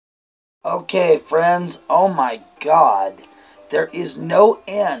Okay, friends, oh my God, there is no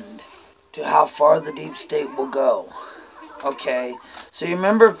end to how far the deep state will go. Okay, so you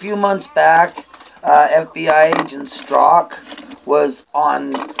remember a few months back, FBI agent Strzok was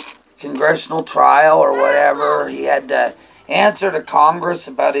on congressional trial or whatever. He had to answer to Congress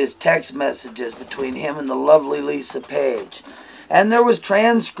about his text messages between him and the lovely Lisa Page. And there was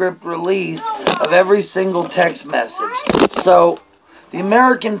transcript released of every single text message. So the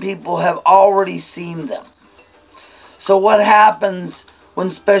American people have already seen them. So what happens when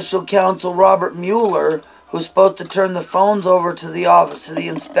Special Counsel Robert Mueller, who's supposed to turn the phones over to the Office of the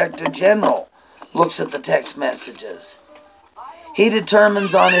Inspector General, looks at the text messages? He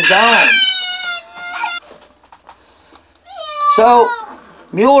determines on his own. So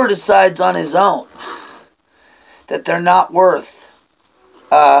Mueller decides on his own that they're not worth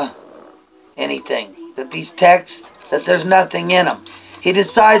anything. That these texts, that there's nothing in them. He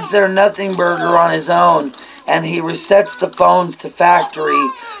decides they're nothing burger on his own, and he resets the phones to factory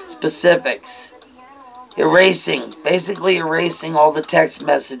specifics. Basically erasing all the text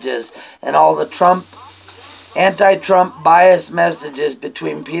messages and all the anti-Trump bias messages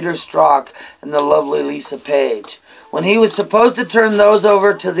between Peter Strzok and the lovely Lisa Page, when he was supposed to turn those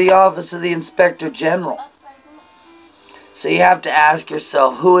over to the Office of the Inspector General. So you have to ask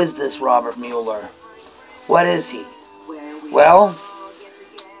yourself, who is this Robert Mueller? What is he? Well,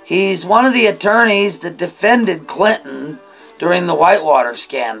 he's one of the attorneys that defended Clinton during the Whitewater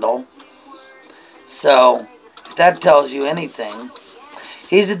scandal. So, if that tells you anything,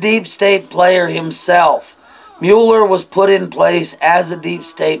 he's a deep state player himself. Mueller was put in place as a deep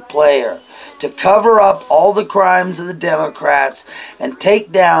state player to cover up all the crimes of the Democrats and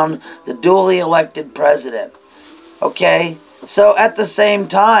take down the duly elected president. Okay, so at the same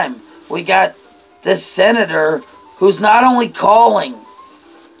time, we got this senator who's not only calling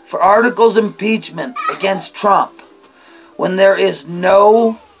for articles of impeachment against Trump when there is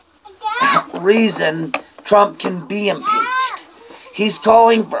no reason Trump can be impeached. He's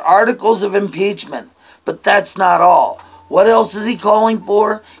calling for articles of impeachment, but that's not all. What else is he calling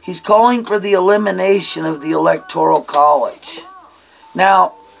for? He's calling for the elimination of the Electoral College.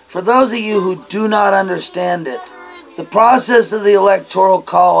 Now, for those of you who do not understand it, the process of the Electoral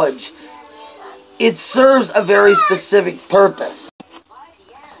College, it serves a very specific purpose.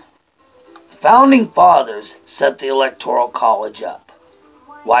 The Founding Fathers set the Electoral College up.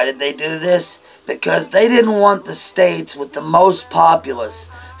 Why did they do this? Because they didn't want the states with the most populace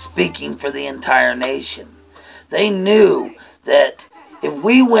speaking for the entire nation. They knew that if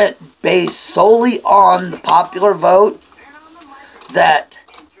we went based solely on the popular vote, that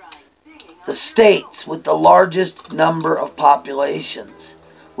the states with the largest number of populations,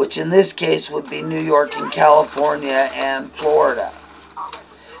 which in this case would be New York and California and Florida,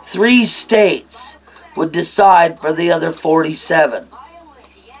 3 states would decide for the other 47.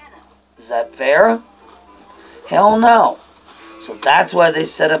 Is that fair? Hell no. So that's why they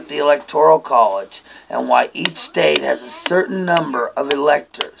set up the Electoral College, and why each state has a certain number of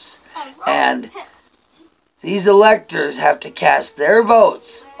electors. And these electors have to cast their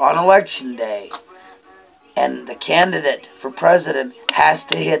votes on election day, and the candidate for president has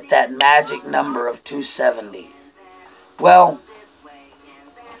to hit that magic number of 270. Well,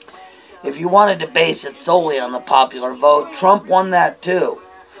 if you wanted to base it solely on the popular vote, Trump won that too.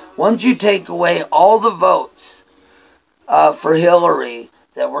 Once you take away all the votes for Hillary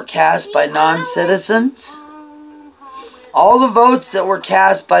that were cast by non-citizens, all the votes that were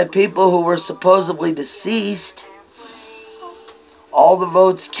cast by people who were supposedly deceased, all the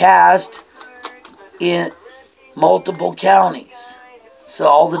votes cast in multiple counties, so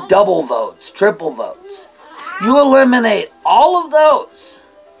all the double votes, triple votes, you eliminate all of those,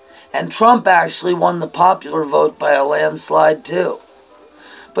 and Trump actually won the popular vote by a landslide too.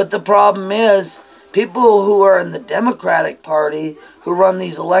 But the problem is, people who are in the Democratic Party who run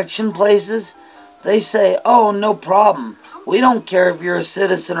these election places, they say, oh, no problem. We don't care if you're a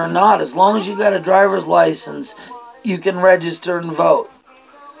citizen or not. As long as you got a driver's license, you can register and vote.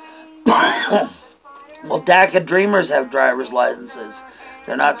 Well, DACA Dreamers have driver's licenses.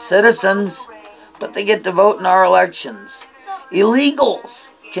 They're not citizens, but they get to vote in our elections. Illegals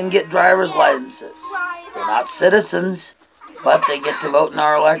can get driver's licenses. They're not citizens, but they get to vote in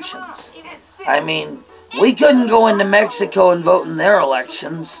our elections. I mean, we couldn't go into Mexico and vote in their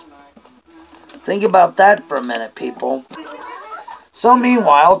elections. Think about that for a minute, people. So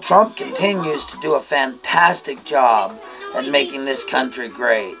meanwhile, Trump continues to do a fantastic job at making this country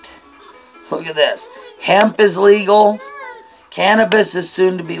great. Look at this. Hemp is legal. Cannabis is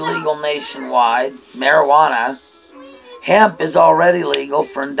soon to be legal nationwide. Marijuana. Hemp is already legal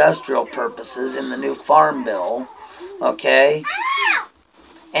for industrial purposes in the new farm bill. Okay?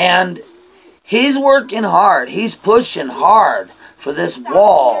 And he's working hard. He's pushing hard for this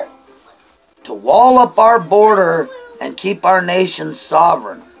wall to wall up our border and keep our nation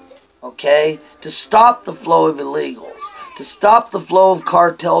sovereign. Okay? To stop the flow of illegals. To stop the flow of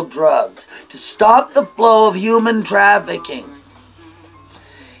cartel drugs. To stop the flow of human trafficking.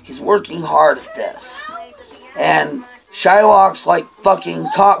 He's working hard at this. And Shylocks like fucking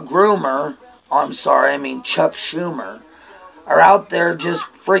cock groomer, Chuck Schumer, are out there just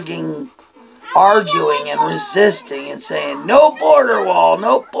frigging arguing and resisting and saying, no border wall,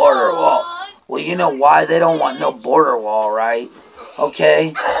 no border wall. Well, you know why they don't want no border wall, right?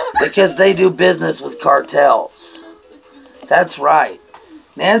 Okay? Because they do business with cartels. That's right.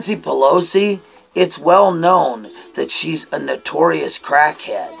 Nancy Pelosi, it's well known that she's a notorious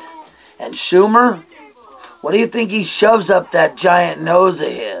crackhead. And Schumer, what do you think he shoves up that giant nose of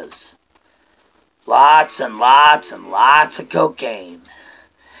his? Lots and lots and lots of cocaine.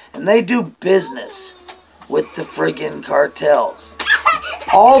 And they do business with the friggin' cartels.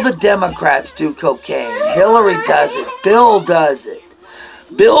 All the Democrats do cocaine. Hillary does it. Bill does it.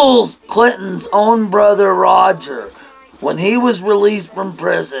 Bill Clinton's own brother Roger, when he was released from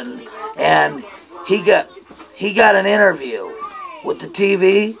prison and he got an interview with the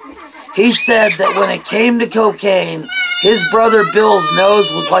TV, he said that when it came to cocaine, his brother Bill's nose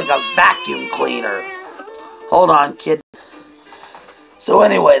was like a vacuum cleaner. Hold on, kid. So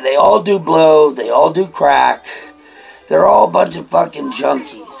anyway, they all do blow, they all do crack. They're all a bunch of fucking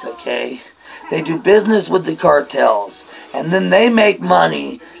junkies, okay? They do business with the cartels, and then they make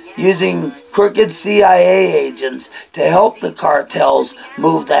money using crooked CIA agents to help the cartels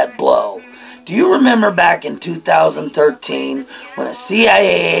move that blow. Do you remember back in 2013 when a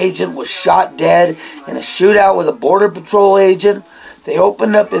CIA agent was shot dead in a shootout with a Border Patrol agent? They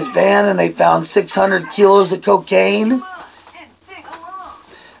opened up his van and they found 600 kilos of cocaine?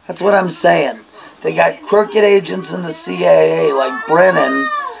 That's what I'm saying. They got crooked agents in the CIA like Brennan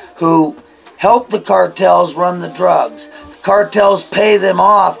who help the cartels run the drugs. The cartels pay them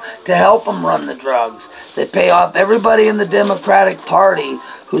off to help them run the drugs. They pay off everybody in the Democratic Party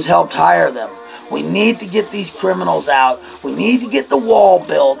who's helped hire them. We need to get these criminals out. We need to get the wall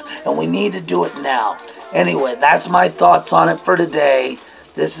built, and we need to do it now. Anyway, that's my thoughts on it for today.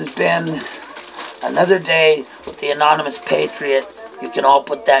 This has been another day with the Anonymous Patriot. You can all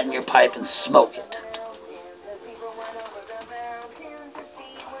put that in your pipe and smoke it.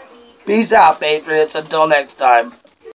 Peace out, Patriots. Until next time.